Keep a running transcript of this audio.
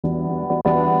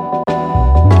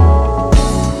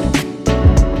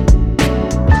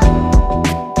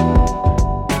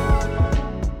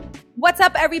What's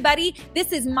up, everybody?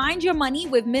 This is Mind Your Money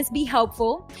with Miss Be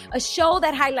Helpful, a show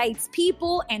that highlights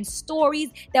people and stories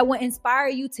that will inspire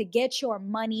you to get your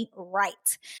money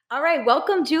right. All right,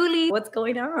 welcome, Julie. What's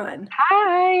going on?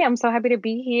 Hi, I'm so happy to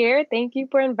be here. Thank you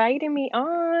for inviting me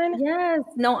on. Yes.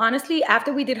 No, honestly,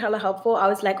 after we did Hella Helpful, I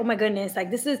was like, oh my goodness, like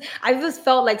I just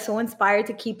felt like so inspired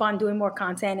to keep on doing more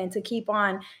content and to keep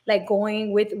on like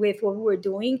going with what we were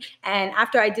doing. And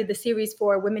after I did the series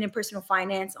for women in personal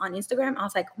finance on Instagram, I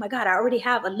was like, oh my God, I already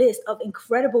have a list of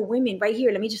incredible women right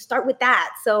here. Let me just start with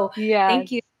that. So Yes,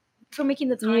 thank you for making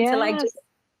the time to like yes. just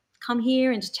come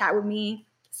here and just chat with me.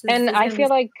 This And is I gonna be feel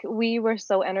like we were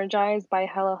so energized by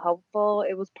Hella Helpful.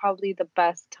 It was probably the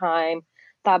best time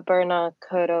that Berna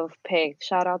could have picked.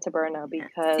 Shout out to Berna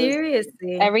because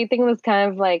seriously. everything was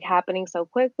kind of like happening so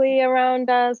quickly around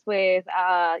us with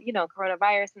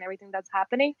coronavirus and everything that's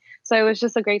happening. So it was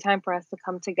just a great time for us to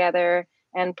come together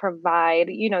and provide,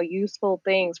 useful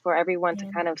things for everyone to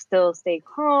Yeah. kind of still stay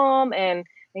calm and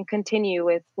continue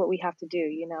with what we have to do.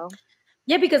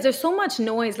 Yeah, because there's so much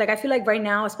noise. Like I feel like right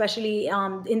now, especially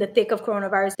in the thick of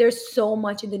coronavirus, there's so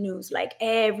much in the news. Like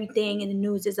everything in the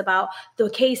news is about the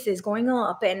cases going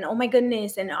up, and oh my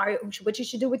goodness, and what you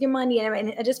should do with your money.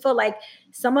 And I just felt like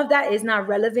some of that is not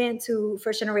relevant to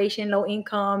first generation, low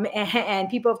income, and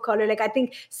people of color. Like I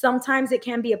think sometimes it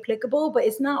can be applicable, but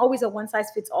it's not always a one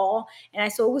size fits all.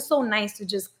 So it was so nice to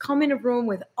just come in a room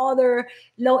with other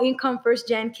low income first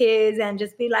gen kids and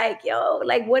just be like, yo,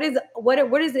 like what is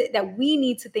it that we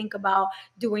need to think about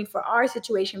doing for our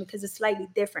situation, because it's slightly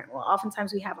different. Well,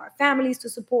 oftentimes we have our families to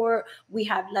support, we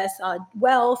have less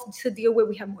wealth to deal with,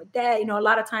 we have more debt, a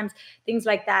lot of times things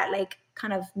like that like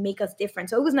kind of make us different.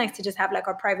 So it was nice to just have like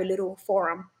our private little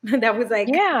forum that was like,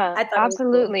 Yeah, I thought it was cool.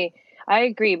 absolutely. I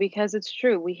agree because it's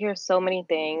true. We hear so many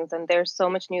things and there's so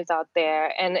much news out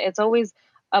there. And it's always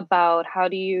about how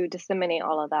do you disseminate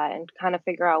all of that and kind of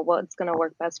figure out what's going to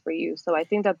work best for you. So I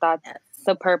think that that's Yes.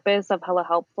 the purpose of Hella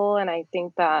Helpful. And I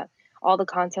think that all the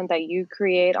content that you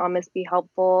create on Miss Be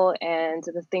Helpful and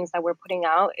the things that we're putting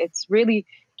out, it's really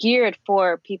geared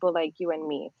for people like you and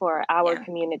me, for our Yeah.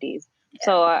 communities. Yeah.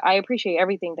 So I appreciate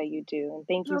everything that you do. And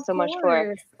thank you Of so much for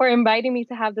course. for inviting me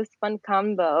to have this fun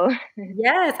combo.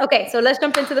 Yes. Okay. So let's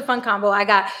jump into the fun combo. I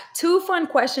got two fun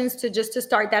questions to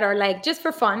start that are like just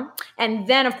for fun. And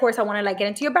then of course I want to like get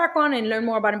into your background and learn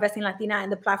more about Investing Latina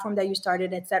and the platform that you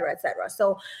started, et cetera, et cetera.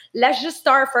 So let's just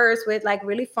start first with like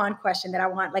really fun question that I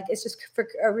want, like, it's just for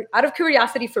out of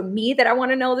curiosity for me that I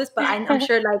want to know this, but I'm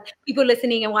sure like people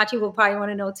listening and watching will probably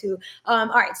want to know too. All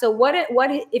right. So what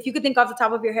if you could think off the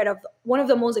top of your head of one of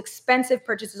the most expensive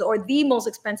purchases or the most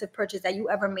expensive purchase that you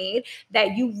ever made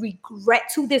that you regret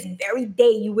to this very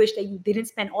day, you wish that you didn't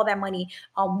spend all that money?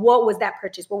 What was that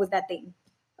purchase? What was that thing?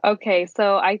 Okay,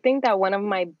 so I think that one of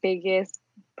my biggest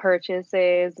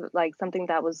purchases, like something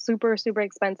that was super, super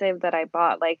expensive that I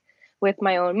bought like with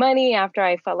my own money after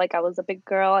I felt like I was a big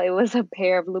girl, it was a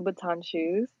pair of Louboutin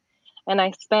shoes. And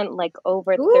I spent like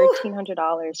over Ooh,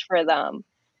 $1,300 for them.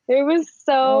 It was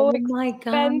so oh my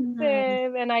God.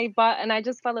 expensive. And I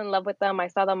just fell in love with them. I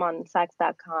saw them on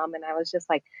Saks.com and I was just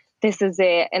like, this is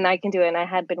it. And I can do it. And I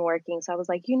had been working. So I was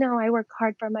like, I work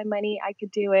hard for my money. I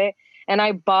could do it. And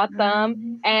I bought them.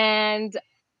 Mm, And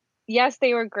yes,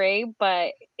 they were great,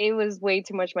 but it was way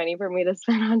too much money for me to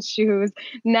spend on shoes.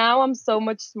 Now I'm so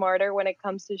much smarter when it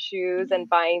comes to shoes and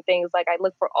buying things. Like I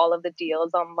look for all of the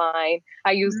deals online.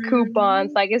 I use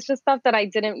coupons. mm, Like it's just stuff that I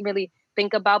didn't really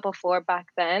think about before back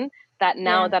then. That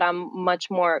now yeah. that I'm much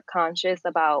more conscious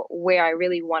about where I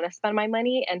really want to spend my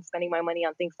money and spending my money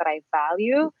on things that I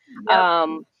value,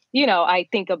 Yep. I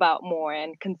think about more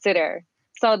and consider.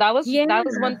 So Yeah. that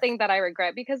was one thing that I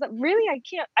regret because really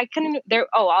I couldn't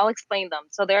I'll explain them.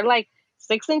 So they're like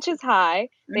 6 inches high,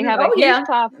 they Mhm. have a Oh huge yeah.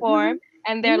 platform,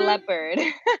 Hmm. and they're Hmm. leopard.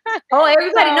 Oh,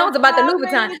 everybody So knows about the how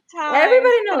Louboutin. many times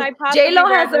Everybody can knows. I J possibly Lo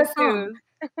wear has those that song. shoes?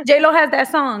 J Lo has that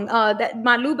song. That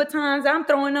my Louboutins. I'm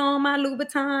throwing on my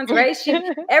Louboutins. Right?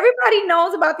 Everybody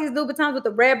knows about these Louboutins with the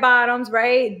red bottoms.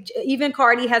 Right? Even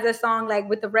Cardi has a song like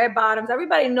with the red bottoms.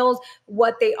 Everybody knows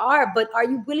what they are. But are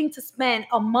you willing to spend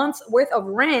a month's worth of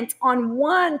rent on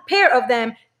one pair of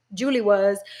them? Julie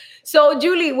was. So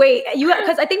Julie, wait, you,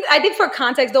 because I think for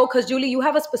context though, because Julie, you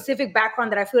have a specific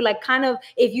background that I feel like kind of,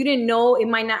 if you didn't know, it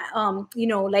might not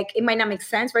like it might not make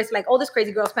sense, right? It's like, oh, this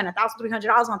crazy girl spent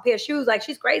 $1,300 on a pair of shoes, like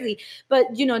she's crazy. But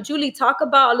Julie, talk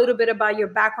about a little bit about your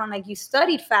background. Like you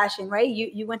studied fashion, right?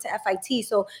 You went to FIT,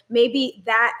 so maybe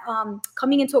that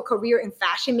coming into a career in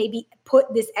fashion maybe put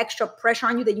this extra pressure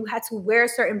on you that you had to wear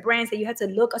certain brands, that you had to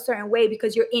look a certain way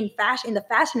because you're in fashion, in the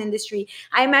fashion industry.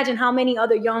 I imagine how many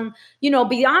other young,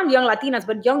 beyond young Latinas,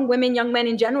 but young women, young men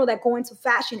in general that go into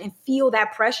fashion and feel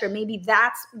that pressure. Maybe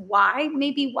that's why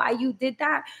you did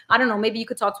that. I don't know. Maybe you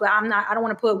could talk to it. I don't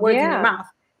want to put words in your Yeah. mouth.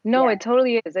 No, Yeah. it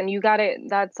totally is. And you got it.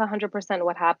 That's 100%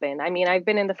 what happened. I mean, I've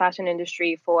been in the fashion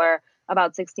industry for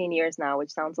about 16 years now,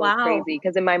 which sounds a little Wow. crazy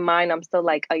because in my mind, I'm still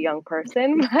like a young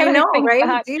person. But I I know, think right?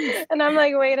 back Jeez. and I'm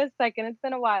like, wait a second, it's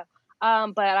been a while.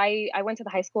 But I went to the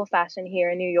High School of Fashion here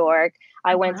in New York.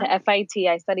 I went Uh-huh. to FIT.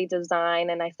 I studied design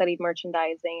and I studied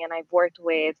merchandising. And I've worked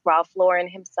with Ralph Lauren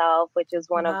himself, which is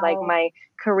one of like Wow. my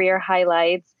career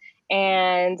highlights.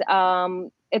 And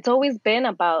it's always been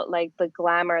about like the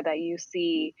glamour that you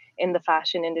see in the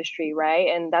fashion industry, right?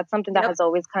 And that's something that Yep. has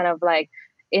always kind of like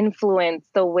influenced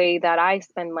the way that I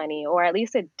spend money, or at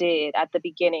least it did at the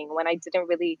beginning when I didn't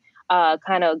really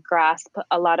kind of grasp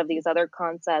a lot of these other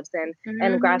concepts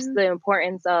and grasp Hmm. the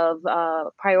importance of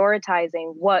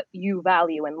prioritizing what you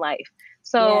value in life.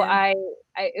 So Yeah.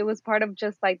 it was part of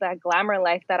just like that glamour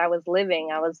life that I was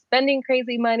living. I was spending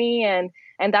crazy money, and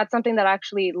that's something that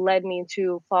actually led me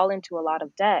to fall into a lot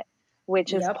of debt,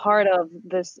 which is Yep. part of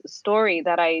this story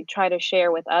that I try to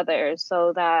share with others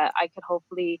so that I could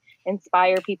hopefully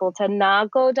inspire people to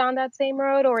not go down that same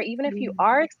road. Or even if you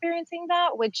are Mhm. experiencing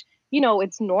that, which,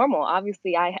 it's normal.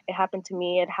 Obviously, it happened to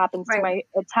me. Right.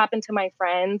 It's happened to my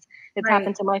friends. It's Right.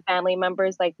 happened to my family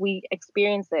members. Like we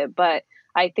experience it. But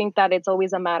I think that it's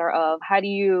always a matter of how do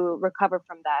you recover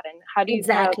from that, and how do you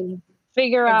kind of Exactly.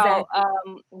 figure out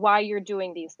Exactly. why you're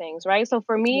doing these things, right? So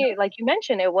for me, Yep. like you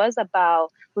mentioned, it was about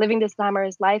living this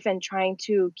glamorous life and trying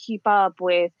to keep up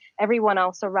with everyone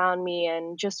else around me.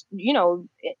 And just,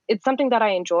 it's something that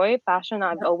I enjoy. Fashion,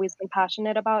 I've Yep. always been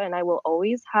passionate about, and I will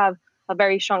always have a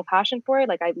very strong passion for it.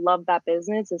 Like I love that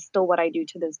business. It's still what I do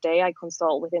to this day. I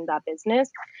consult within that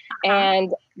business. Uh-huh.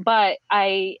 But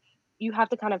you have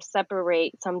to kind of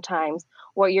separate sometimes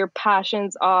what your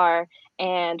passions are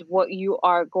and what you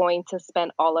are going to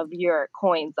spend all of your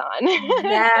coins on.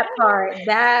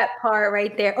 That part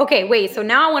right there. Okay, wait. So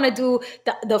now I want to do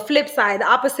the flip side, the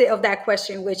opposite of that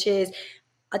question, which is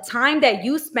a time that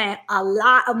you spent a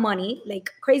lot of money, like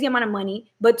crazy amount of money,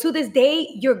 but to this day,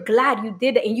 you're glad you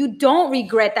did it and you don't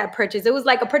regret that purchase. It was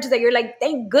like a purchase that you're like,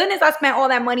 thank goodness I spent all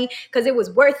that money because it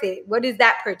was worth it. What is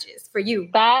that purchase for you?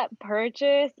 That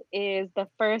purchase is the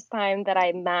first time that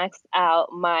I maxed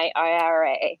out my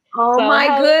IRA. Oh So my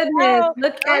goodness.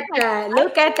 Look I was at like, that. I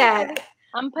Look at can't that. believe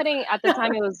I'm putting at the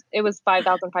time it was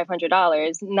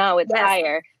 $5,500. Now it's Yes.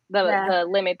 higher, the Yeah. the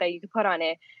limit that you could put on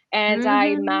it. And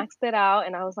I Hmm. maxed it out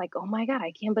and I was like, oh my God,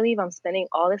 I can't believe I'm spending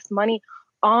all this money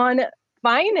on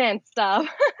finance stuff.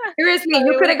 Seriously, So it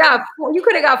was you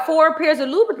could have got 4 pairs of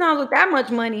Louboutins with that much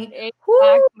money.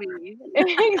 Whoo! exactly.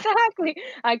 Exactly.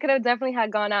 I could have definitely had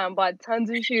gone out and bought tons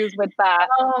of shoes with that,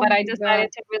 Oh but I my God.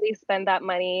 decided to really spend that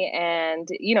money. And,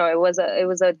 it was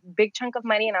a big chunk of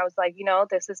money and I was like,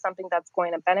 this is something that's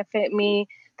going to benefit me.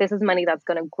 This is money that's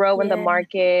going to grow in the Yeah.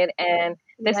 market, and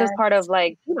this is part Yes. of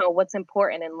like, what's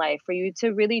important in life for you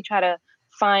to really try to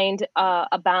find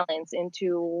a balance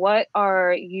into what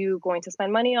are you going to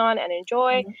spend money on and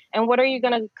enjoy, Yeah. and what are you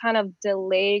going to kind of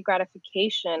delay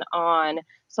gratification on,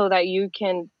 so that you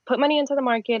can put money into the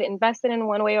market, invest it in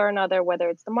one way or another, whether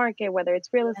it's the market, whether it's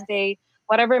real Yes. estate,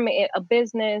 whatever, a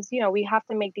business. We have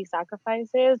to make these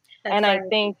sacrifices. That's And I right.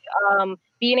 think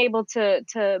being able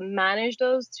to manage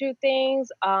those two things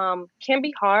can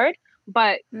be hard,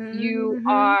 but you Hmm.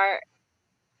 are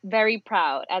very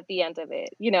proud at the end of it.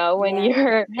 When Yeah.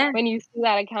 you're Yeah. when you see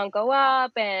that account go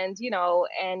up, and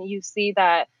you see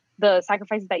that the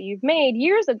sacrifices that you've made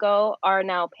years ago are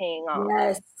now paying off.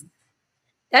 Yes.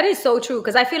 That is so true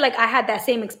because I feel like I had that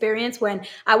same experience when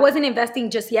I wasn't investing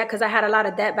just yet because I had a lot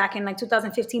of debt back in like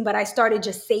 2015, but I started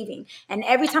just saving. And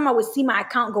every time I would see my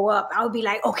account go up, I would be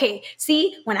like, okay,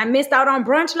 see, when I missed out on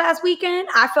brunch last weekend,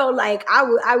 I felt like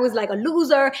I was like a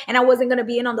loser and I wasn't going to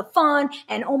be in on the fun.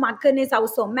 And oh my goodness, I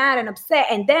was so mad and upset.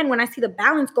 And then when I see the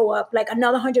balance go up like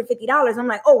another $150, I'm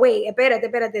like, oh, wait, espérate.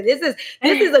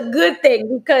 This is a good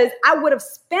thing because I would have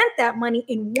spent that money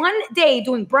in one day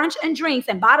doing brunch and drinks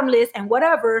and bottomless and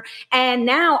whatever. And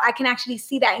now I can actually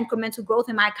see that incremental growth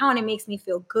in my account. It makes me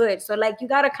feel good. So like you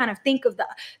got to kind of think of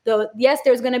the yes,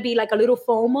 there's going to be like a little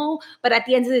FOMO, but at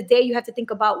the end of the day, you have to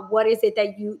think about what's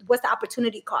the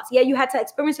opportunity cost. Yeah, you had to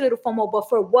experience a little FOMO, but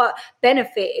for what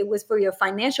benefit? It was for your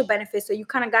financial benefit. So you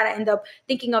kind of got to end up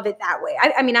thinking of it that way.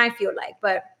 I mean, I feel like,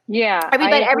 but Yeah, I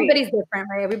agree. everybody's different,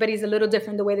 right? Everybody's a little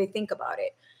different the way they think about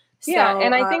it. Yeah, So,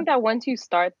 and I think that once you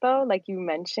start though, like you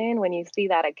mentioned, when you see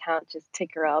that account just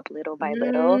ticker up little by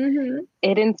little, mhm,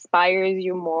 it inspires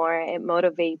you more, it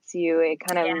motivates you, it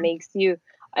kind of yeah. makes you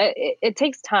it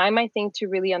takes time, I think, to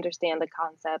really understand the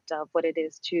concept of what it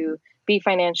is to be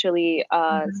financially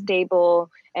Mhm, stable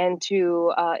and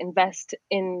to invest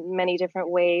in many different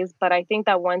ways. But I think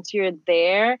that once you're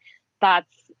there,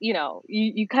 that's,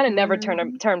 you kind of never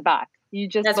mhm. turn back. You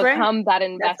just That's right. become that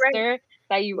That's right. investor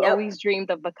that you've Yep. always dreamed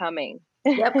of becoming.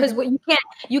 Yep, because what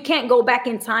you can't go back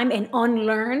in time and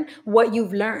unlearn what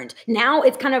you've learned. Now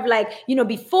it's kind of like,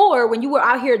 before when you were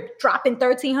out here dropping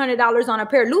 $1,300 on a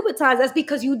pair of Louboutins, that's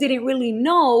because you didn't really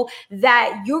know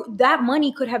that that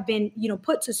money could have been,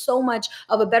 put to so much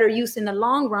of a better use in the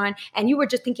long run. And you were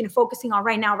just thinking and focusing on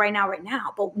right now, right now, right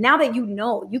now. But now that you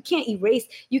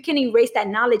can erase that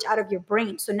knowledge out of your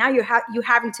brain. So now you're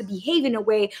having to behave in a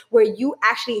way where you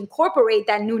actually incorporate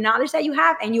that new knowledge that you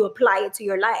have and you apply it to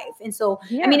your life. And so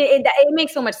I mean, Yeah. it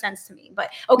makes so much sense to me.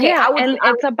 But okay, Yeah, I would. and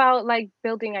it's about like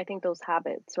building, I think, those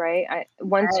habits, right?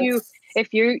 Once you, Yes.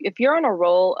 if you're on a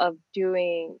roll of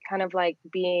doing kind of like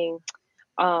being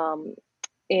um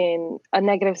in a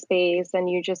negative space and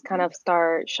you just kind of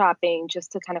start shopping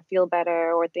just to kind of feel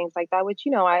better or things like that, which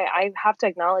I have to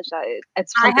acknowledge that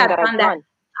it's I something have that I've done that. done,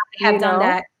 I have you done know?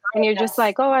 that. And you're just Yes.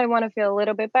 like, oh, I want to feel a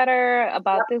little bit better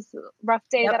about Yep. this rough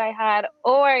day Yep. that I had.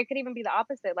 Or it could even be the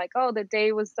opposite, like, oh, the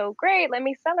day was so great. Let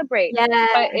me celebrate.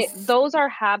 But Yes. those are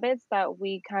habits that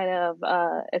we kind of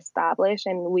establish,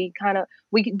 and we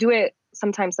do it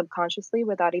sometimes subconsciously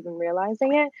without even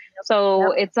realizing it. Yep.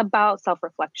 So Yep. it's about self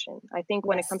reflection. I think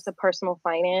when it comes Yes. to personal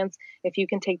finance, if you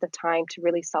can take the time to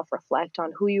really self reflect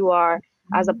on who you are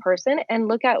as a Mhm. person and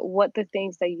look at what the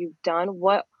things that you've done,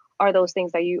 what are those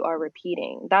things that you are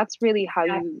repeating? That's really how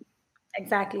you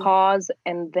Exactly. pause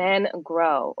and then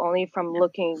grow, only from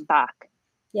looking back.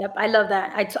 Yep, I love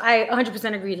that. I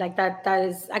 100% agree. Like that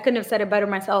is, I couldn't have said it better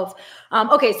myself.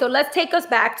 Okay, so let's take us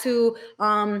back to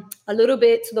a little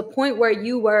bit to the point where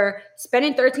you were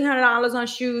spending $1,300 on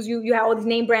shoes. You had all these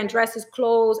name brand dresses,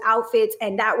 clothes, outfits,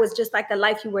 and that was just like the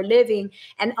life you were living.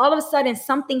 And all of a sudden,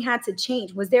 something had to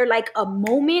change. Was there like a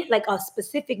moment, like a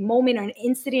specific moment, or an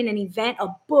incident, an event, a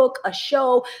book, a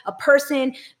show, a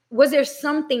person? Was there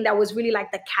something that was really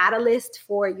like the catalyst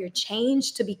for your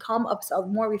change to become a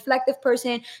more reflective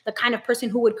person, the kind of person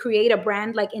who would create a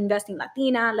brand like Investing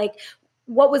Latina? Like,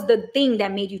 what was the thing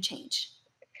that made you change?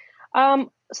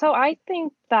 So I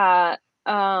think that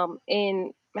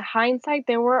in hindsight,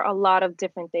 there were a lot of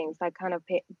different things that kind of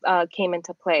came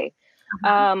into play.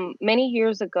 Uh-huh. Many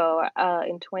years ago,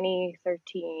 in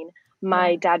 2013,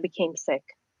 my Yeah. dad became sick.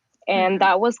 And Mhm.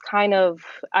 that was kind of,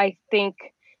 I think,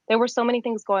 there were so many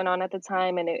things going on at the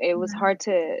time, and it was Mhm. hard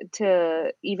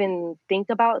to even think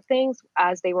about things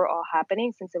as they were all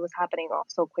happening since it was happening all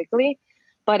so quickly.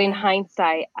 But in Yeah.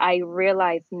 hindsight, I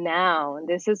realize now, and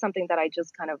this is something that I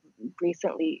just kind of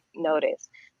recently noticed,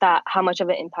 that how much of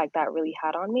an impact that really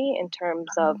had on me in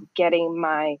terms of Uh-huh. getting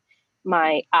my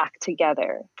act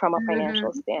together from a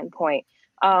financial Mhm. standpoint.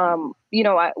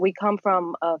 Right. We come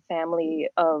from a family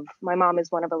of, my mom is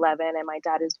one of 11 and my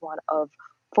dad is one of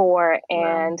four,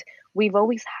 Wow. and we've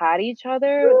always had each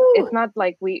other. It's Woo! not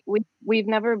like we've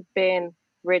never been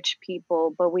rich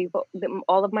people, but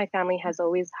all of my family has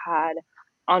always had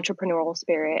entrepreneurial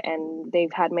spirit, and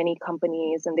they've had many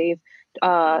companies, and they've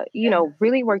Yeah.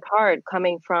 really worked hard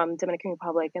coming from Dominican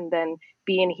Republic and then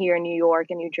being here in New York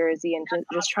and New Jersey, and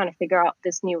just trying to figure out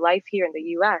this new life here in the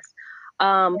US.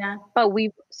 Yeah. But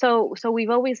we've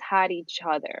always had each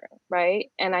other,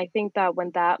 right? And I think that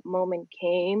when that moment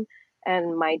came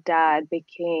and my dad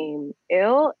became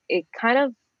ill, it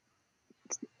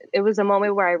was a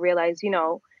moment where I realized,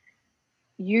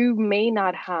 you may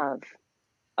not have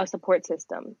a support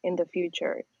system in the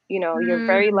future. You're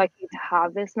very Mm. lucky to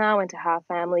have this now and to have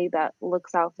family that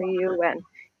looks out for you and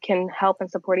can help and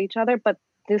support each other, but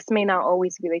this may not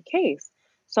always be the case.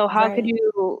 So how could Right.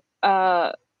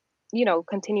 you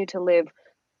continue to live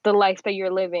the life that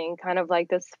you're living, kind of like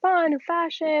this fun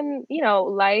fashion,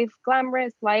 life,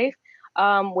 glamorous life,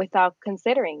 without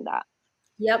considering that?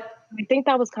 Yep. I think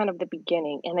that was kind of the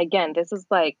beginning. And again, this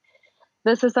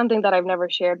is something that I've never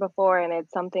shared before, and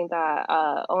it's something that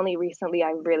only recently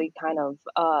I really kind of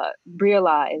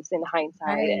realized in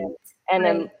hindsight, Right. and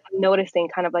Right. then noticing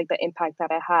kind of like the impact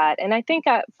that I had. And I think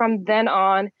from then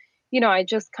on, I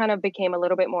just kind of became a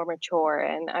little bit more mature,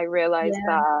 and I realized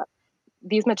Yeah. that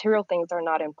these material things are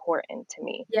not important to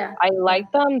me. Yeah. I Yeah.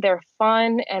 like them, they're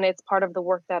fun, and it's part of the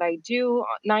work that I do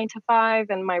 9 to 5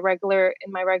 and my regular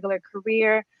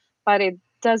career, but it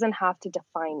doesn't have to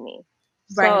define me.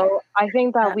 Right. So I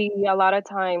think that Yeah. we, a lot of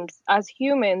times as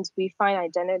humans, we find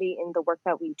identity in the work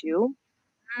that we do.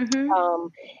 Hmm. Um,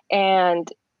 and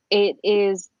it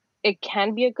is, it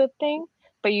can be a good thing,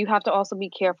 but you have to also be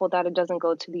careful that it doesn't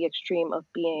go to the extreme of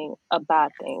being a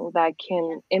bad thing that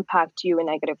can impact you in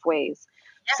negative ways.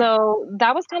 So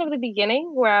that was kind of the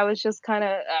beginning where I was just kind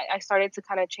of, I started to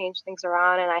kind of change things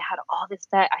around and I had all this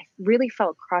debt. I really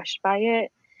felt crushed by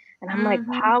it. And I'm like,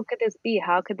 Hmm. how could this be?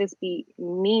 How could this be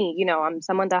me? You know, I'm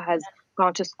someone that has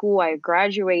gone to school, I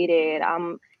graduated,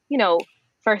 I'm, you know,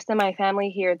 first in my family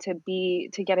here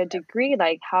to get a degree.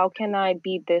 Like, how can I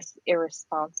be this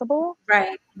irresponsible?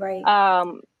 Right. Right.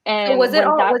 So And when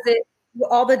that was it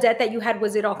all the debt that you had,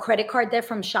 was it all credit card debt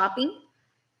from shopping?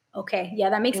 Okay. Yeah,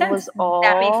 that makes it sense. was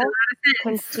That makes a all lot of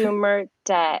sense. consumer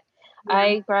debt. Yeah.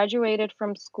 I graduated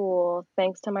from school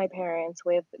thanks to my parents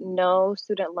with no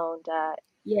student loan debt,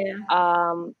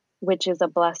 Yeah. which is a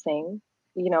blessing.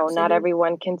 You know, not Absolutely.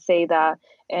 everyone can say that.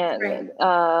 Right.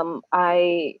 And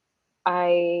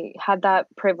I had that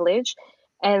privilege,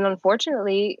 and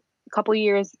unfortunately, a couple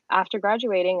years after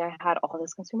graduating, I had all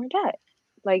this consumer debt,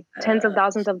 like tens of Uh,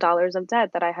 thousands of dollars of debt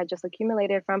that I had just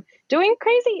accumulated from doing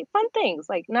crazy fun things,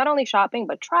 like not only shopping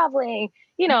but traveling.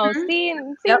 You know, mhm.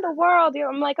 seeing Yep. the world. You know,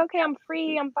 I'm like, okay, I'm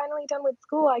free. I'm finally done with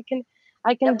school. I can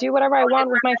Yep. do whatever I Go live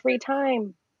want with my my life. free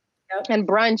time. Yep. And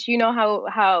brunch, you know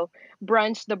how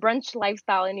brunch, the brunch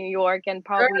lifestyle in New York and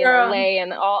probably in Girl, LA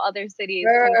and all other cities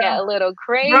can get girl. a little Brunch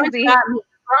crazy. got me.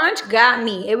 Brunch got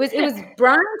me. It was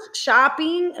brunch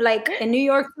shopping like in New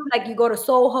York too. Like you go to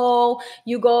Soho,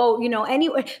 you go,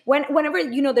 anywhere whenever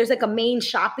there's like a main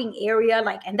shopping area,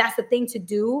 like, and that's the thing to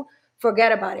do.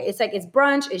 Forget about it. It's like it's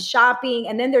brunch, it's shopping,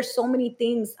 and then there's so many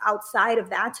things outside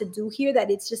of that to do here that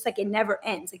it's just like it never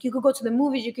ends. Like you could go to the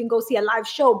movies, you can go see a live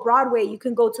show, Broadway, you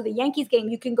can go to the Yankees game,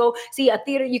 you can go see a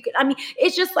theater, I mean,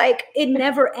 it's just like it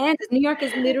never ends. New York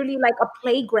is literally like a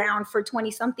playground for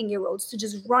 20 something year olds to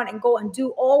just run and go and do,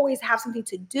 always have something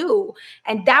to do.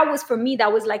 And that was, for me,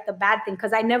 that was like the bad thing,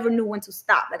 because I never knew when to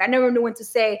stop. Like I never knew when to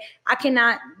say I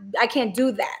can't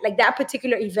do that. Like that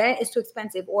particular event is too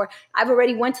expensive, or I've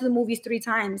already went to the movies 3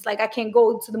 times. Like I can't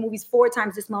go to the movies 4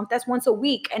 times this month. That's once a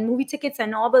week, and movie tickets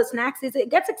and all the snacks, it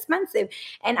gets expensive.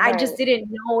 And I just Right. didn't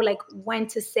know like when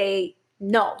to say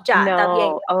no. Ja, está bien.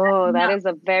 No. Oh, that Enough. is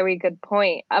a very good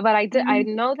point. But I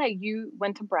Mhm. know that you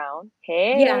went to Brown.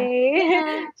 Yeah. Hey,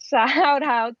 Yeah. shout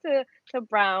out to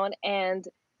Brown, and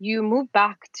you moved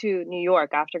back to New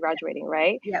York after graduating,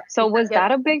 right? Yep. So Yep. was that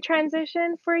Yep. a big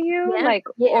transition for you? Yeah. Like,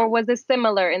 Yeah. or was it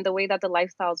similar in the way that the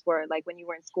lifestyles were, like when you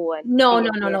were in school and No, no,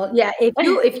 being no, here? no. Yeah,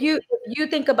 if you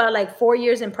think about like 4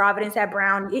 years in Providence at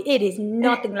Brown, it is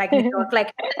nothing like New York.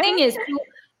 Like the thing is, too,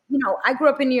 I grew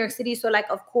up in New York City, so like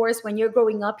of course when you're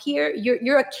growing up here,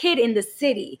 you're a kid in the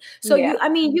city. So Yeah. I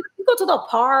mean, you go to the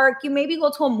park, you maybe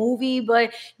go to a movie,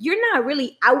 but you're not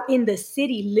really out in the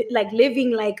city, like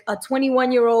living like a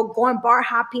 21-year-old, going bar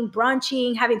hopping,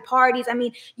 brunching, having parties. I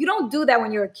mean, you don't do that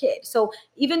when you're a kid. So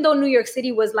even though New York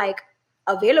City was like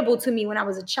available to me when I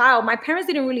was a child, my parents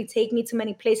didn't really take me to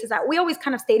many places. We always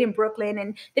kind of stayed in Brooklyn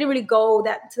and didn't really go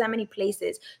to that many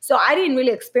places. So I didn't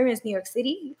really experience New York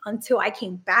City until I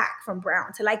came back from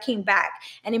Brown, till I came back.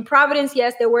 And in Providence,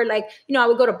 yes, there were like, I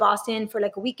would go to Boston for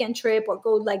like a weekend trip, or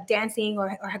go like dancing,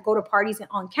 or go to parties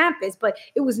on campus, but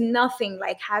it was nothing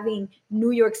like having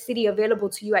New York City available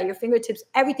to you at your fingertips.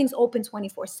 Everything's open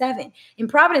 24/7. In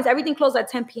Providence, everything closed at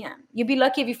 10 p.m. You'd be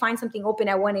lucky if you find something open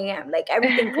at 1 a.m. Like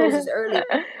everything closes early.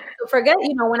 So forget,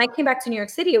 when I came back to New York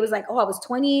City, it was like, oh, I was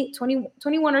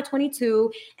 21 or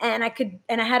 22, and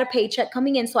I had a paycheck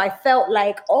coming in. So I felt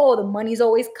like, oh, the money's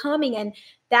always coming. And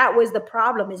that was the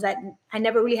problem, is that I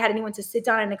never really had anyone to sit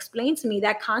down and explain to me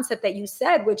that concept that you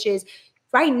said, which is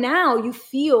right now you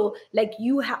feel like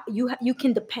you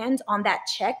can depend on that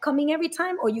check coming every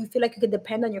time, or you feel like you can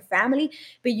depend on your family,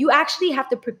 but you actually have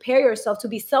to prepare yourself to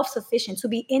be self-sufficient, to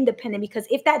be independent. Because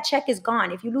if that check is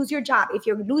gone, if you lose your job, if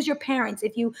you lose your parents,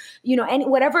 if any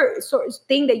whatever sort of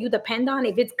thing that you depend on,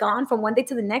 if it's gone from one day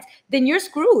to the next, then you're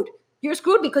screwed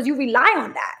because you rely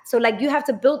on that. So like you have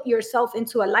to build yourself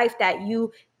into a life that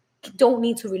you don't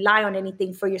need to rely on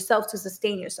anything for yourself to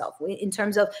sustain yourself, in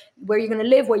terms of where you're going to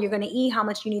live, where you're going to eat, how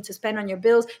much you need to spend on your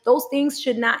bills. Those things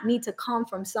should not need to come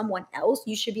from someone else.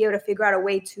 You should be able to figure out a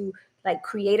way to like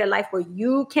create a life where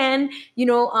you can,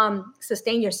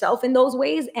 sustain yourself in those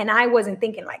ways. And I wasn't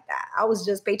thinking like that. I was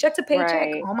just paycheck to paycheck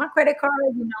Right. on my credit card.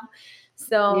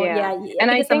 So Yeah. yeah, I And think I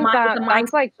think it's a that mindset.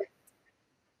 that's like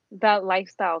that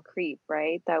lifestyle creep,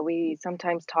 right? That we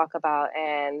sometimes talk about,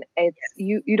 and it's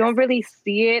you don't really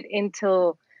see it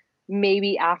until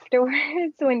maybe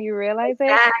afterwards when you realize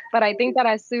it. But I think Exactly. that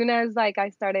as soon as like I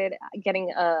started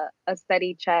getting a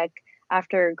steady check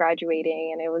after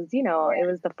graduating, and it was, it Yeah.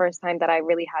 was the first time that I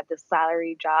really had this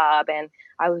salary job, and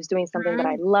I was doing something that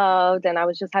I Mhm. loved, and I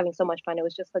was just having so much fun. It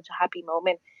was just such a happy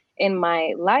moment in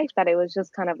my life that it was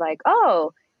just kind of like,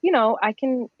 oh, I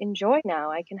can enjoy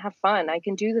now. I can have fun. I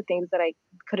can do the things that I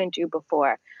couldn't do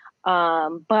before.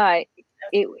 But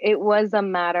it was a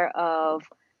matter of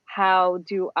how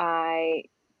do I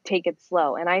take it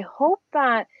slow? And I hope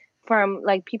that from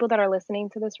like people that are listening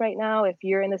to this right now, if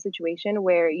you're in the situation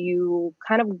where you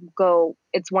kind of go,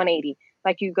 it's 180,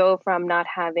 like you go from not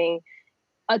having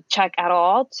a check at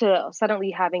all to suddenly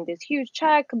having this huge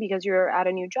check because you're at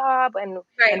a new job and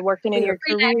Right. working Because in you're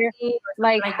your career. freelancing or something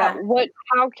Like like that.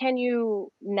 how can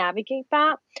you navigate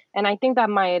that? And I think that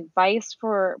my advice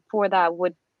for that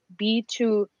would be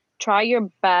to try your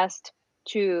best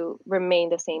to remain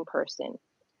the same person,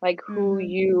 like who Mhm.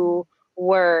 you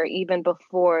were even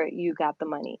before you got the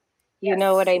money. You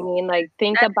know what Yes. I mean? Like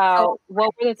think That's so about what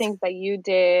were the important. things that you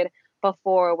did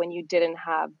before when you didn't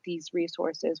have these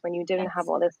resources, when you didn't have Yes.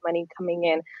 all this money coming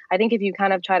in. I think if you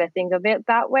kind of try to think of it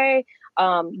that way,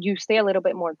 you stay a little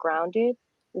bit more grounded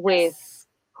with Yes.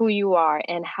 who you are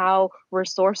and how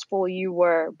resourceful you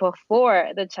were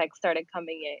before the check started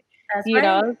coming in. That's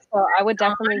right. So I would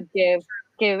That's definitely 100%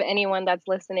 give anyone that's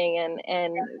listening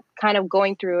and kind of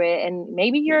going through it, and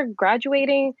maybe you're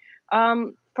graduating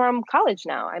from college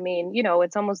now. I mean,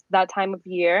 it's almost that time of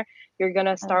year. You're going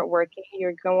to true. start working,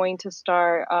 you're going to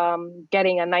start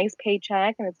getting a nice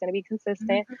paycheck, and it's going to be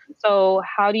consistent. Mhm. So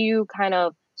how do you kind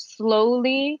of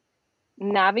slowly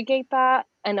navigate that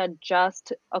and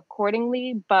adjust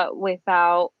accordingly, but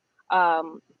without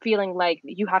feeling like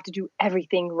you have to do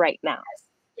everything right now?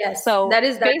 Yes, So that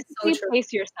is so basically true.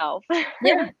 pace yourself. Yeah,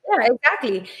 yeah,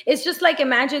 exactly. It's just like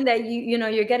imagine that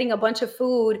you're getting a bunch of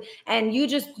food and you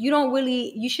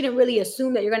shouldn't really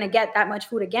assume that you're going to get that much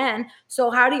food again. So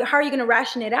how are you going to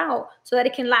ration it out so that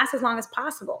it can last as long as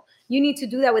possible? You need to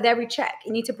do that with every check.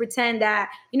 You need to pretend that,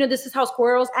 this is how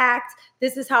squirrels act.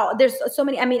 This is how there's so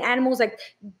many, I mean, animals, like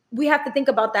we have to think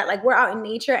about that. Like we're out in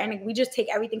nature and we just take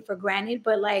everything for granted.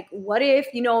 But like, what if,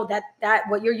 that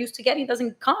what you're used to getting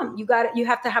doesn't come? You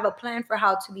have to have a plan for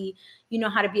how to be,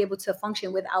 how to be able to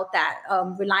function without that,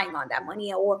 relying on that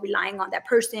money or relying on that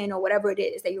person or whatever it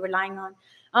is that you're relying on.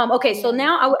 Okay, so Yeah.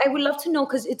 now I would love to know,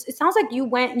 because it sounds like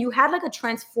you had like a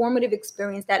transformative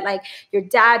experience, that like your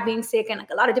dad being sick and like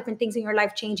a lot of different things in your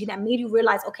life changing, that made you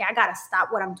realize, okay, I gotta stop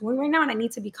what I'm doing right now and I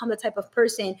need to become the type of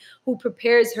person who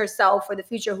prepares herself for the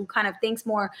future, who kind of thinks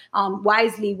more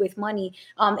wisely with money.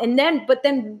 But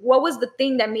then what was the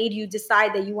thing that made you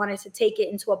decide that you wanted to take it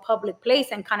into a public place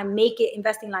and kind of make it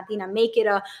Investing Latina, make it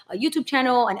a YouTube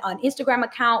channel and an Instagram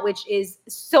account, which is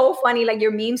so funny. Like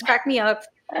your memes crack me up.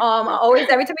 Always,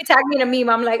 every time you tag me in a meme,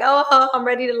 I'm like, oh, I'm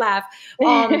ready to laugh. But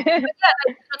yeah,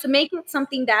 like, to make it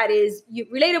something that is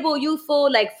relatable, youthful,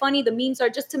 like funny. The memes are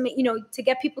just to make, to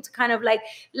get people to kind of like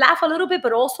laugh a little bit,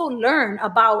 but also learn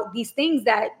about these things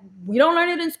that we don't learn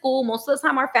it in school. Most of the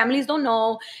time, our families don't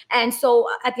know. And so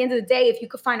at the end of the day, if you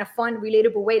could find a fun,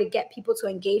 relatable way to get people to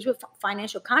engage with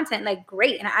financial content, like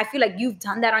great. And I feel like you've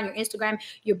done that on your Instagram.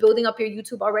 You're building up your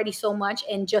YouTube already so much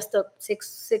in just the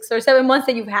 6 or 7 months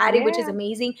that you've had it, which is Yeah.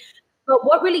 amazing. But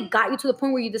what really got you to the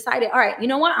point where you decided, all right, you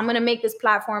know what? I'm going to make this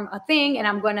platform a thing and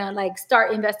I'm going to like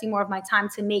start investing more of my time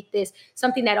to make this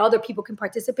something that other people can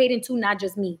participate into, not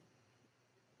just me.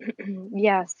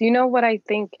 Yes, you know what I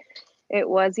think it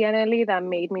was, Yaneli, that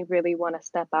made me really want to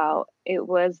step out? It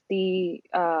was the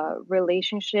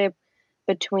relationship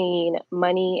between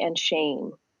money and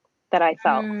shame that I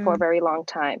felt for a Mm, very long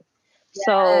time.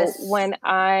 So yes. when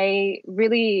I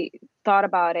really thought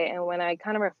about it and when I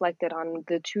kind of reflected on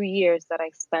the 2 years that I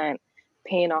spent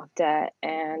paying off debt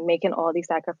and making all these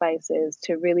sacrifices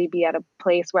to really be at a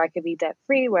place where I could be debt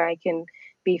free, where I can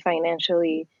be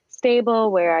financially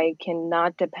stable, where I can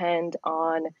not depend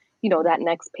on, that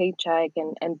next paycheck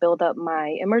and build up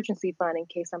my emergency fund in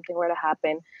case something were to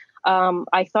happen.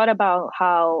 I thought about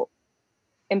how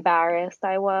embarrassed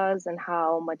I was and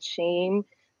how much shame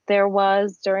there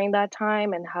was during that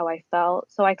time and how I felt.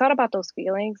 So I thought about those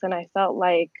feelings and I felt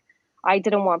like I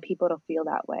didn't want people to feel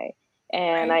that way.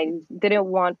 And Right. I didn't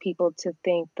want people to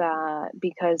think that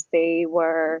because they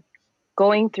were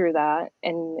going through that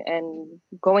and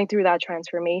going through that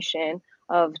transformation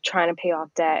of trying to pay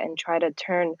off debt and try to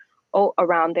turn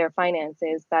around their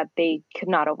finances that they could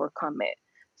not overcome it. Right.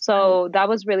 So that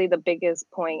was really the biggest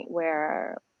point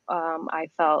where I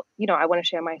felt, I want to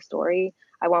share my story.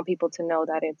 I want people to know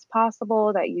that it's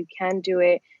possible, that you can do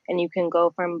it, and you can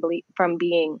go from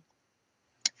being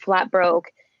flat broke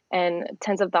and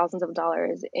tens of thousands of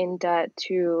dollars in debt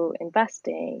to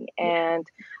investing and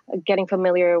getting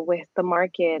familiar with the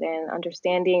market and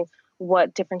understanding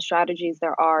what different strategies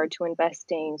there are to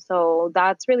investing. So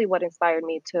that's really what inspired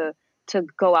me to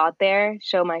go out there,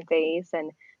 show my face,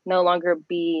 and no longer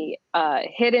be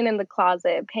hidden in the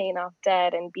closet, paying off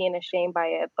debt and being ashamed by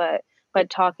it, but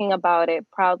talking about it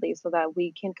proudly so that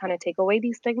we can kind of take away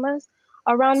these stigmas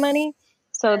around money,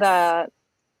 so Yes. that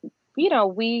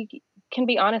we can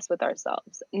be honest with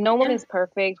ourselves. No one Yeah. is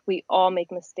perfect. We all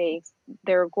make mistakes.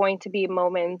 There are going to be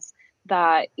moments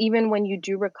that even when you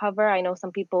do recover, I know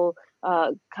some people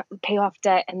pay off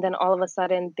debt and then all of a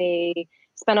sudden they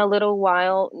spend a little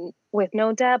while with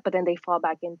no debt, but then they fall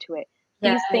back into it.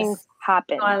 These things Yes. No,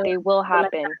 happen. I love They will people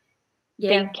like happen. that.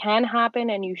 They Yeah. can happen,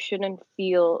 and you shouldn't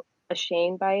feel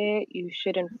ashamed by it. You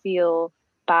shouldn't feel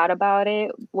bad about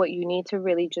it. What you need to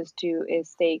really just do is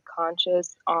stay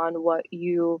conscious on what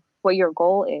your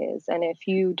goal is. And if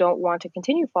you don't want to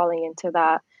continue falling into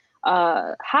that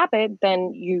habit,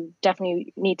 then you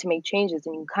definitely need to make changes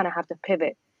and you kind of have to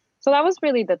pivot. So that was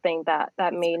really the thing that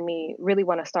made me really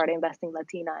want to start Investing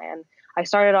Latina. And I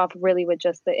started off really with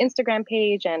just the Instagram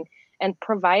page and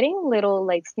providing little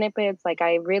like snippets. Like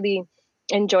I really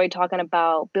enjoy talking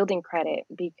about building credit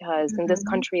because in this Mhm.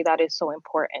 country that is so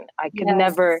important. I could Yes.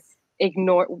 never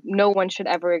ignore, no one should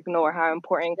ever ignore how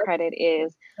important Yep. credit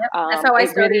is. Yep. That's how I It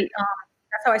started. really,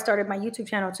 That's how I started my YouTube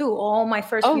channel too. All my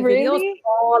first oh few videos really?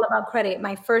 were all about credit.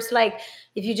 My first, like,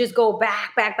 if you just go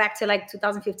back to like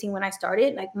 2015 when I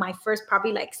started, like my first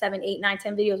probably like 7, 8, 9,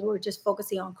 10 videos were just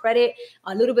focusing on credit,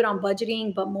 a little bit on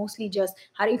budgeting, but mostly just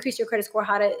how to increase your credit score,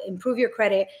 how to improve your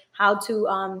credit, how to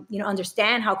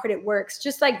understand how credit works,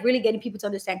 just like really getting people to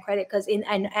understand credit. Because in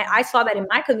and I saw that in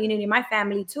my community, my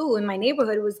family too, in my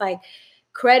neighborhood, it was like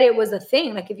credit was a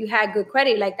thing. Like if you had good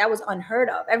credit, like that was unheard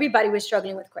of. Everybody was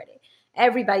struggling with credit.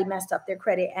 Everybody messed up their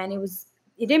credit, and it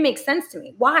didn't make sense to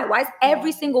me. Why is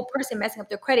every Yeah, single person messing up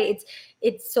their credit?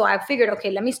 It's so I figured,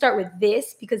 okay, let me start with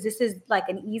this because this is like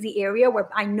an easy area where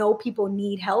I know people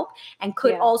need help and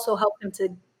could yeah. also help them to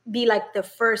be like the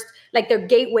first, like their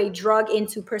gateway drug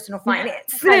into personal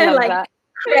finance. I love Like that.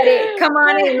 credit, come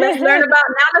on in, let's learn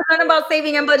about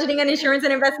saving and budgeting and insurance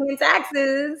and investing in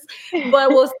taxes, but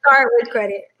we'll start with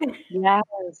credit.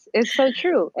 Yes, it's so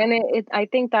true. And I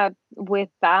think that with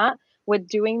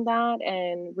doing that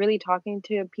and really talking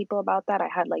to people about that, I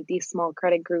had like these small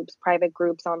credit groups, private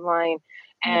groups online,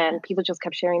 Yeah. and people just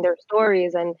kept sharing their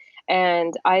stories.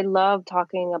 And I love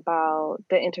talking about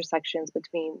the intersections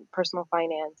between personal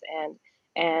finance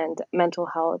and mental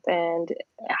health and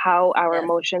how our Yes.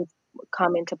 emotions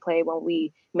come into play when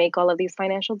we make all of these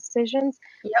financial decisions.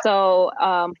 Yep. So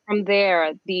from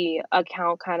there, the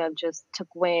account kind of just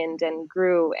took wind and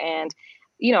grew. And,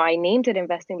 I named it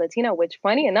Investing Latina, which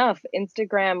funny enough,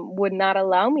 Instagram would not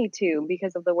allow me to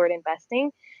because of the word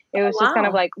investing. It Oh was just kind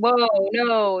of wow. like, whoa,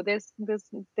 no, this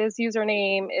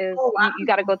username is Oh you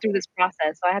got to go through this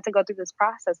process. So I had to go through this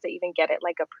process to even get it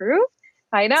like approved.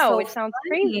 I know, So which sounds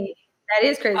crazy. funny. That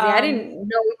is crazy. I Um, didn't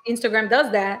know Instagram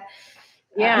does that.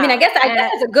 I mean, yeah, I guess and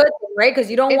it's a good thing, right?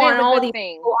 Because you don't it is want a all good these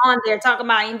thing. people on there talking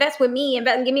about invest with me,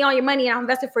 invest, give me all your money, and I'll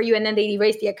invest it for you, and then they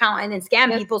erase the account and then scam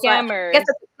The people. So I guess scammers. that's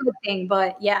a good thing.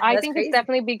 But yeah, I that's think it's crazy.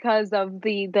 definitely because of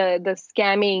the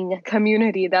scamming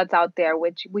community that's out there,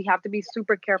 which we have to be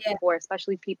super careful Yeah. for,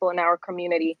 especially people in our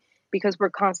community, because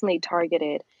we're constantly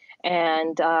targeted.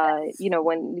 And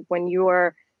when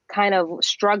you're kind of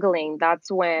struggling, that's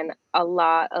when a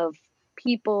lot of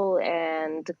people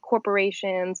and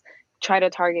corporations try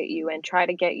to target you and try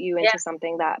to get you Yeah. into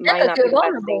something that Yeah, might because not be you're the best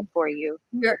thing vulnerable. for you.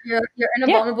 You're in a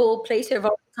Yeah, vulnerable place here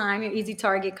all the time. You're easy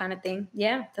target kind of thing.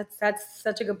 Yeah, that's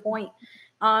such a good point.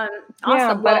 yeah,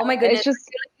 Awesome. Well, but oh my it's goodness, I just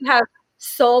feel like you have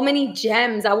so many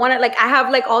gems. I have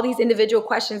like all these individual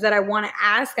questions that I want to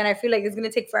ask, and I feel like it's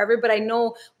gonna take forever. But I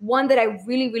know one that I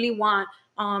really, really want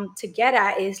to get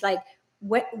at is like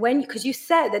when because you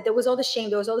said that there was all this shame,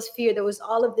 there was all this fear, there was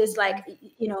all of this like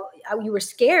you were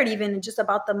scared even just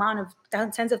about the amount of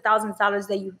tens of thousands of dollars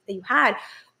that you had.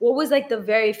 What was like the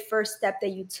very first step that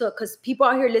you took? Because people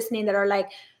out here listening that are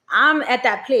like, I'm at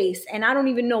that place and I don't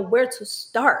even know where to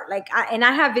start. I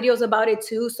have videos about it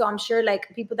too. So I'm sure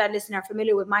like people that listen are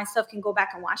familiar with my stuff can go back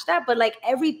and watch that. But like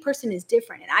every person is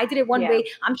different. And I did it one yeah. way.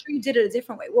 I'm sure you did it a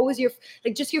different way. What was your,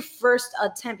 like just your first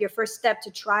attempt, your first step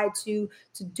to try to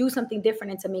do something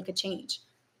different and to make a change?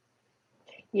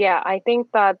 Yeah, I think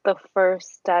that the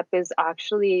first step is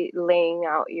actually laying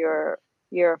out your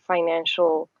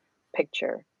financial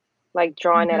picture, like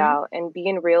drawing it Mm-hmm. out and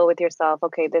being real with yourself.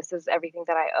 Okay, this is everything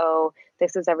that I owe.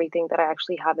 This is everything that I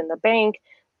actually have in the bank.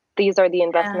 these are the Yeah.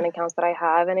 investment accounts that I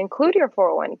have, and include your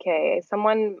 401k.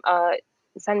 Someone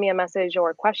sent me a message or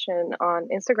a question on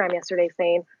Instagram yesterday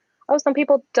saying, oh, some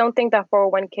people don't think that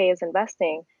 401k is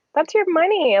investing. That's your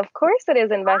money. Of course it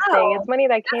is investing. It's Wow. money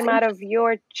that That's came out of interesting.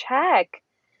 your check.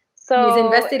 Is So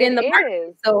invested it in the market,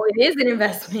 is. so it is an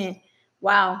investment.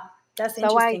 Wow, that's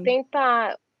So I interesting. think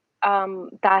that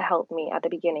that helped me at the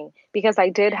beginning because I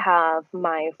did Yeah. have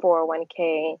my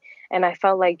 401k, and I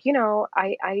felt like,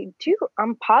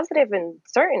 I'm positive in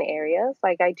certain areas.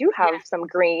 Like I do Yeah. have some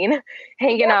green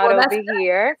hanging Yeah, out well, over that's good.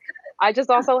 here. That's good. I just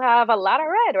Yeah. also have a lot of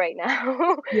red right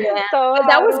now. Yeah, So but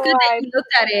that how was do good that I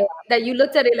you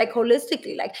looked at it, like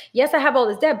holistically. Like, yes, I have all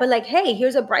this debt, but like, hey,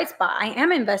 here's a bright spot. I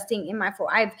am investing in my four.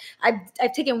 I've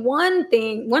taken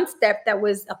one step that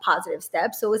was a positive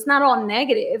step. So it's not all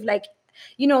negative. Like,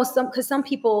 because some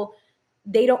people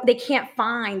they can't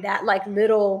find that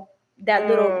little that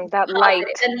positive, light?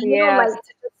 that little Yes. like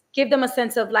to just give them a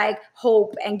sense of like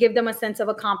hope and give them a sense of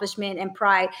accomplishment and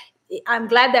pride. I'm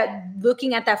glad that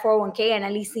looking at that 401k and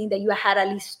at least seeing that you had at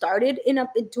least started in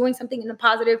doing something in a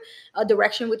positive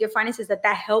direction with your finances, that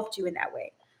helped you in that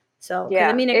way. So, because I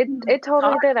Yeah, mean, it it's hard.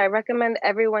 totally did. I recommend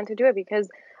everyone to do it because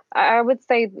I would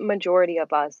say majority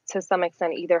of us to some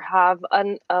extent either have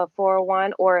a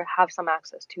 401 or have some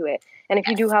access to it. And if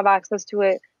you do Yes. have access to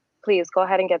it, please go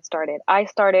ahead and get started. I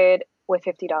started with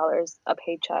 $50 a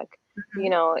paycheck.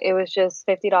 Mhm. It was just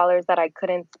 $50 that I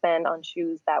couldn't spend on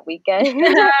shoes that weekend.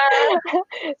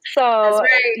 That's So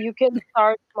right. you can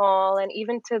start small, and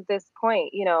even to this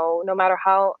point, no matter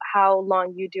how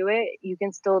long you do it, you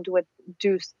can still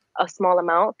do a small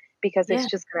amount because Yeah. it's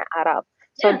just going to add up.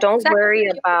 So Yeah. don't Exactly.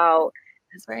 worry about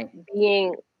That's right.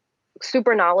 being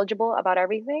super knowledgeable about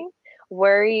everything.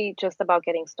 Worry just about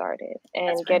getting started That's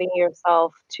and right. getting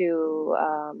yourself to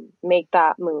make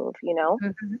that move.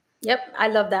 Mhm. Yep. I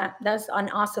love that. That's an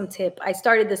awesome tip. I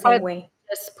started the same But way,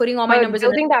 just putting all my But numbers in a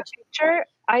building that spreadsheet. picture,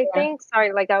 I Yeah. think,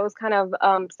 sorry, like I was kind of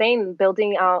saying,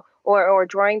 building out or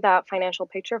drawing that financial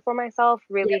picture for myself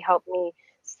really Yep. helped me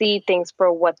see things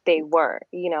for what they were.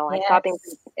 I saw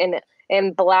things Yes.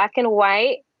 in black and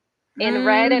white, in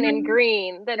red and in Mhm.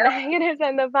 green, the Yep. negatives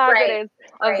and the Right. positives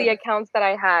of the Right. accounts that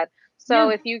I had. So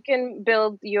Yeah. if you can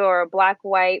build your black,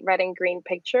 white, red, and green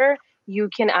picture, you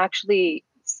can actually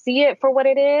see it for what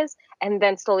it is and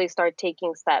then slowly start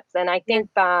taking steps. And I Yeah. think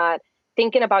that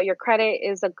thinking about your credit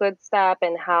is a good step,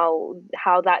 and how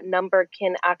that number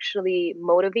can actually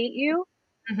motivate you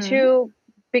Mhm. to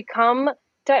become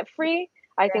debt free.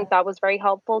 I Yeah. think that was very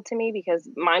helpful to me because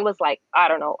mine was like, I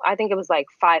don't know, I think it was like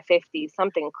 550,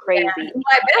 something Yeah. crazy. Well,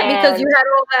 I bet because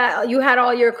And you had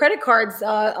all your credit cards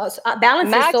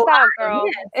balances so maxed out, high. girl.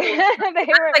 Yeah. they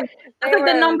So were that's they like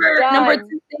the were number done.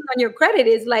 two thing on your credit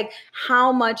is like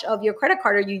how much of your credit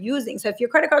card are you using. So if your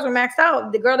credit cards were maxed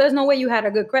out, the girl, there's no way you had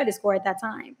a good credit score at that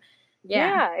time. Yeah.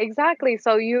 Yeah, exactly.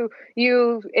 So you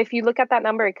if you look at that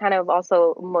number, it kind of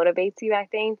also motivates you, I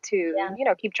think, to,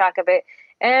 Yeah. keep track of it.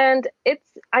 And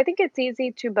I think it's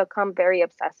easy to become very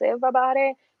obsessive about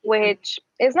it, Yeah. which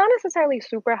is not necessarily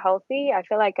super healthy. I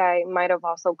feel like I might have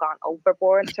also gone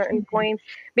overboard at certain points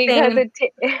because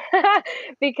Same.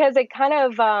 because it kind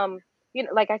of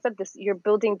like I said, this you're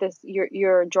building this,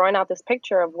 you're drawing out this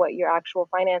picture of what your actual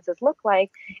finances look like,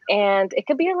 and it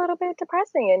could be a little bit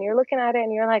depressing, and you're looking at it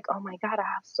and you're like, oh my god, I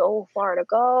have so far to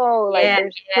go, like Yeah.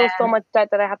 there's still so much debt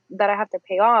that I have to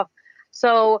pay off.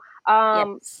 So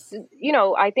Yes.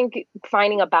 I think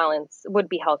finding a balance would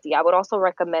be healthy. I would also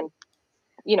recommend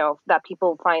that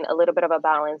people find a little bit of a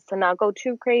balance, to not go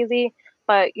too crazy,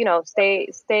 but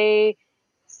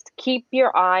keep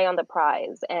your eye on the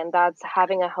prize, and that's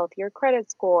having a healthier credit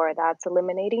score, that's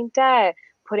eliminating debt,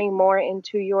 putting more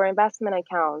into your investment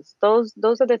accounts. Those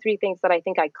are the three things that I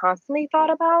think I constantly thought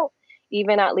about,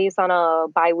 even at least on a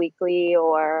biweekly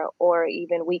or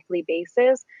even weekly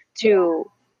basis, Yeah.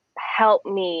 to help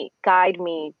me guide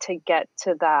me to get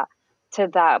to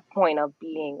that point of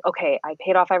being okay, I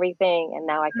paid off everything and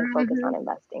now I can focus on Mhm.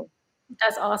 investing.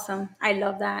 That's awesome. I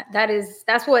love that.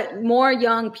 That's what more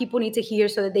young people need to hear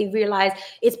so that they realize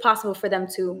it's possible for them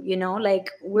too, like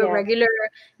we're Yes. regular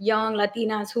young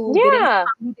Latinas who Yeah.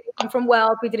 we didn't come from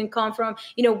wealth, we didn't come from,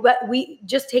 but we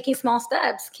just taking small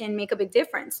steps can make a big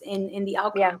difference in the Yeah.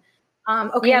 outcome. Yeah,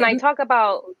 and Okay. I talk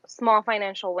about small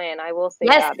financial win. I will say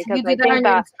Yes, that because you do I that think on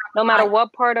your that no Instagram a matter lot.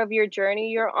 what part of your journey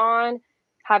you're on,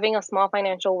 having a small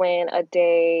financial win a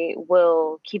day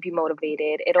will keep you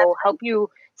motivated. That's It'll help you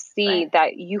see right.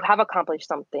 that you have accomplished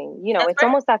something. That's It's right.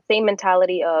 almost that same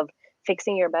mentality of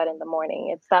fixing your bed in the morning.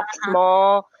 It's that Uh-huh.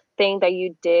 small thing that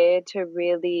you did to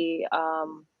really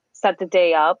set the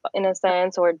day up in a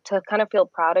sense, or to kind of feel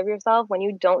proud of yourself. When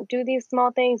you don't do these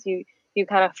small things, you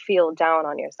kind of feel down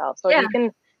on yourself. So if Yeah. you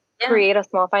can Yeah. create a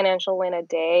small financial win a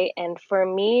day, and for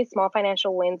me, small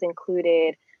financial wins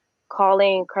included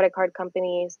calling credit card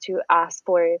companies to ask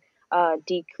for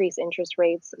decrease interest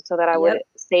rates so that I would Yep.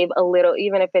 save a little,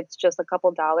 even if it's just a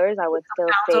couple dollars, I would still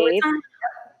Pounds over save. time.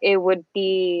 It would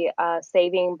be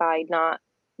saving by not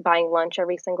buying lunch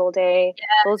every single day.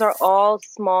 Those are Yes. all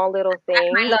small little Pack my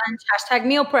things. lunch. Hashtag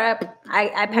meal prep. I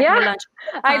pack Yeah, my lunch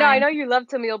all the I time. know you love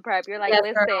to meal prep. You're like, Yes,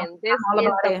 girl. listen, this I'm all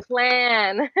is the about it.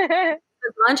 plan.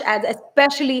 Because lunch ads,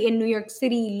 especially in New York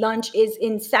City, lunch is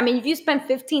insane. I mean, if you spend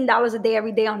 $15 a day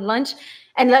every day on lunch,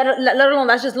 and let alone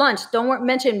that's just lunch.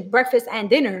 Mention breakfast and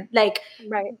dinner. Like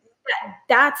Right.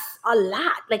 that's a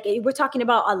lot. Like we're talking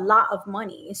about a lot of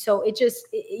money. So it just,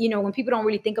 when people don't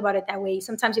really think about it that way,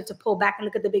 sometimes you have to pull back and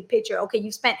look at the big picture. Okay,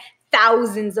 you spent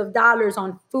thousands of dollars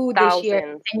on food this year,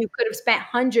 Thousands. and you could have spent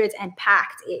hundreds and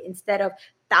packed it instead of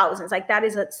thousands. Like that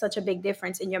is such a big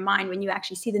difference in your mind. When you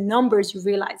actually see the numbers, you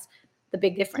realize the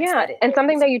big difference Yeah, that it and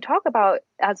something is. that you talk about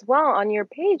as well on your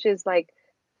page is like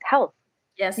health.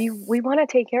 Yes. We want to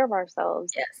take care of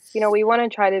ourselves. Yes. We want to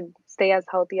try to stay as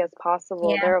healthy as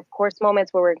possible. Yeah. There are of course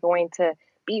moments where we're going to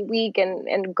be weak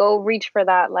and go reach for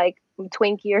that like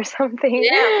Twinkie or something,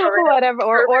 Yeah, for real. whatever,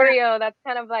 or For real. Oreo. That's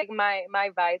kind of like my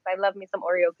vice. I love me some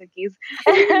Oreo cookies.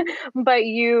 But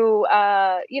you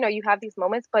have these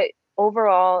moments, but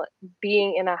overall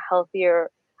being in a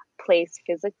healthier place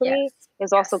Yes. physically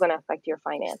is also Yes. going to affect your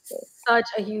finances.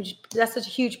 That's such a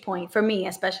huge point for me,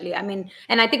 especially. I mean,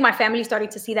 and I think my family's starting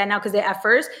to see that now because at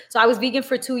first, so I was vegan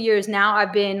for 2 years. Now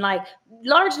I've been like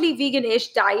largely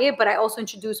vegan-ish diet, but I also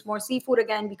introduced more seafood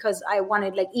again because I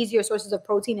wanted like easier sources of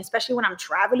protein, especially when I'm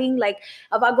traveling. Like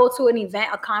if I go to an event,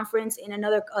 a conference in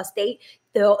another state,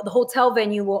 the hotel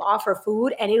venue will offer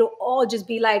food and it'll all just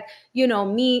be like,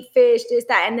 meat, fish, this,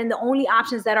 that. And then the only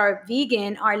options that are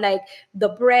vegan are like the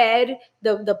bread,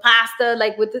 the pasta,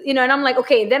 like with and I'm like,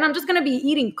 okay, then I'm just gonna be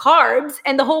eating carbs.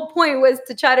 And the whole point was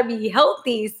to try to be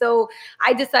healthy. So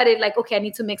I decided like, okay, I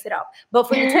need to mix it up. But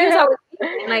for the 2 years I was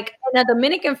vegan, like in a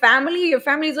Dominican family, your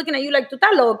family is looking at you like tu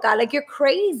estás loca, like you're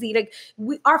crazy. Like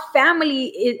our family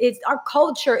is our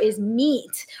culture is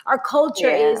meat. Our culture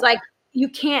is Yeah. like you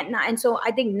can't not. And so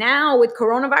I think now with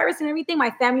coronavirus and everything,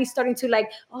 my family's starting to like,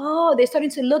 oh, they're starting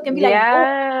to look and be like, oh,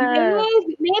 Yes.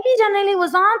 maybe Janelle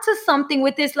was onto something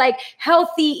with this like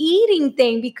healthy eating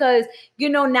thing because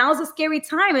now's a scary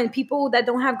time and people that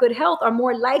don't have good health are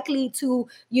more likely to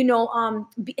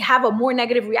have a more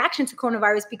negative reaction to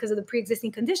coronavirus because of the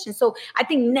pre-existing conditions. So I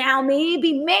think now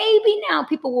maybe now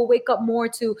people will wake up more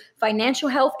to financial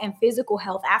health and physical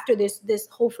health after this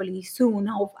hopefully soon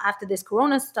after this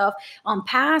corona stuff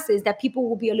passes, that people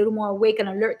will be a little more awake and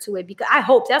alert to it. Because I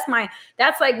hope that's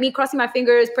like me crossing my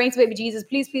fingers, praying to baby Jesus,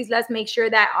 please let's make sure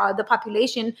that the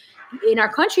population in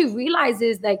our country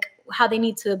realizes like how they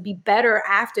need to be better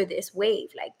after this wave.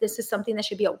 Like this is something that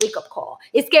should be a wake-up call.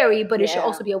 It's scary, but it should Yeah.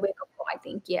 also be a wake-up call, I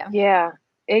think. Yeah,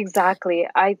 exactly.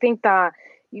 I think that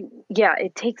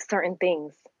it takes certain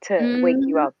things to wake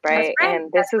you up, That's right? right.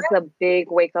 And this is a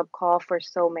big wake up call for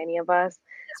so many of us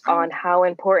That's right. on how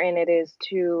important it is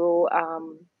to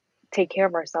take care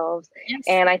of ourselves. Yes.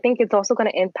 And I think it's also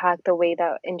going to impact the way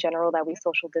that in general that we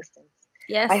social distance.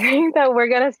 Yes. I think that we're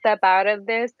going to step out of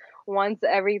this when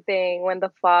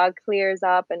the fog clears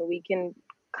up and we can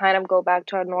kind of go back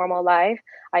to our normal life.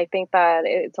 I think that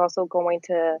it's also going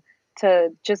to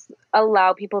just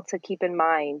allow people to keep in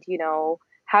mind,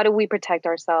 how do we protect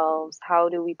ourselves? How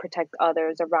do we protect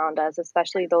others around us,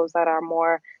 especially those that are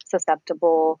more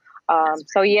susceptible?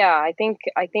 So yeah, I think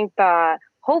that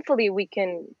hopefully we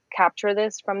can capture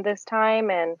this from this time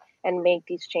and make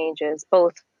these changes,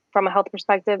 both from a health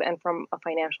perspective and from a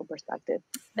financial perspective.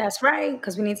 That's right,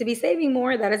 because we need to be saving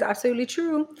more. That is absolutely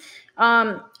true.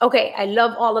 Okay, I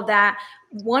love all of that.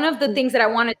 One of the things that I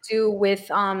want to do with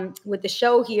the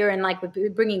show here and like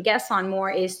with bringing guests on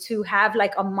more is to have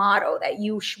like a motto that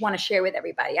you want to share with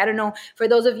everybody. I don't know, for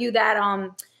those of you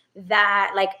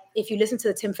that like if you listen to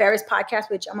the Tim Ferriss podcast,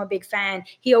 which I'm a big fan,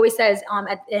 he always says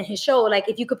in his show, like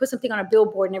if you could put something on a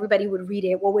billboard and everybody would read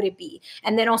it, what would it be?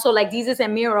 And then also like Jesus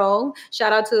and Miro,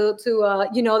 shout out to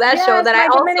that show Yes, that I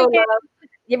my also Dominican. love.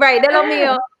 You're right, they love me.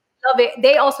 Love it.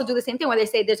 They also do the same thing where they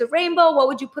say there's a rainbow. What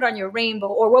would you put on your rainbow?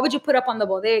 Or what would you put up on the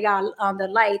bodega, on the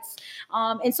lights?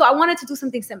 And so I wanted to do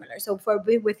something similar. So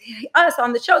with us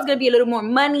on the show, it's going to be a little more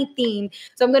money themed.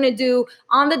 So I'm going to do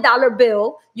on the dollar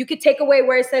bill. You could take away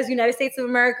where it says United States of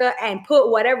America and put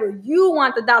whatever you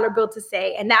want the dollar bill to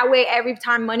say. And that way, every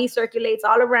time money circulates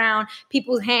all around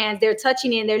people's hands, they're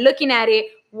touching it, they're looking at it.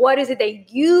 What is it that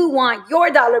you want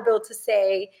your dollar bill to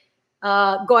say?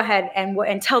 Go ahead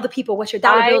and tell the people what your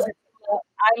dollar bills are.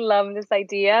 I love this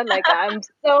idea. Like, I'm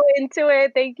so into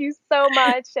it. Thank you so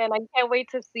much, and I can't wait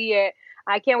to see it.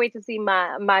 I can't wait to see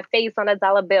my face on a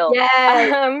dollar bill.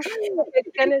 Yes.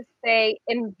 It's gonna say,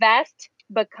 "Invest,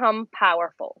 become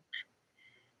powerful."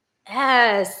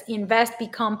 Yes, invest,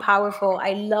 become powerful.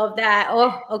 I love that.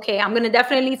 Oh, okay. I'm going to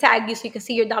definitely tag you so you can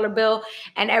see your dollar bill.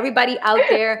 And everybody out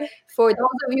there, for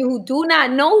those of you who do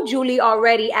not know Julie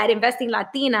already at Investing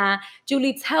Latina,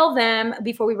 Julie, tell them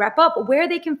before we wrap up where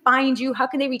they can find you. How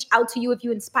can they reach out to you if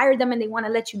you inspire them and they want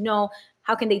to let you know?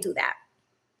 How can they do that?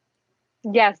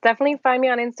 Yes, definitely find me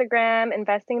on Instagram,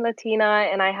 Investing Latina,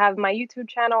 and I have my YouTube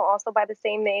channel also by the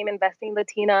same name, Investing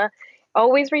Latina.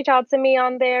 Always reach out to me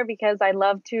on there because I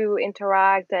love to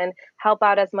interact and help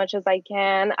out as much as I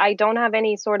can. I don't have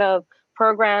any sort of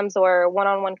programs or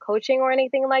one-on-one coaching or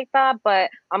anything like that, but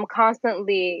I'm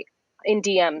constantly in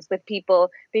DMs with people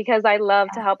because I love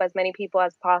to help as many people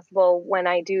as possible when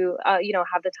I do,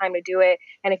 have the time to do it.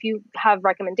 And if you have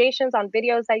recommendations on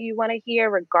videos that you want to hear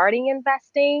regarding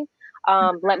investing,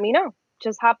 let me know.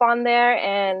 Just hop on there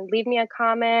and leave me a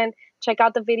comment. Check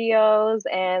out the videos,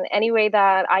 and any way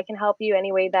that I can help you,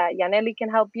 any way that Yaneli can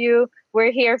help you,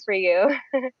 we're here for you.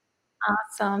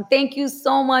 Awesome. Thank you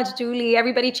so much, Julie.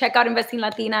 Everybody check out Investing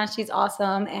Latina. She's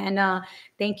awesome. And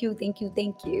thank you, thank you,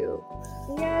 thank you.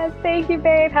 Yes, thank you,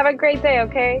 babe. Have a great day,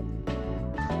 okay?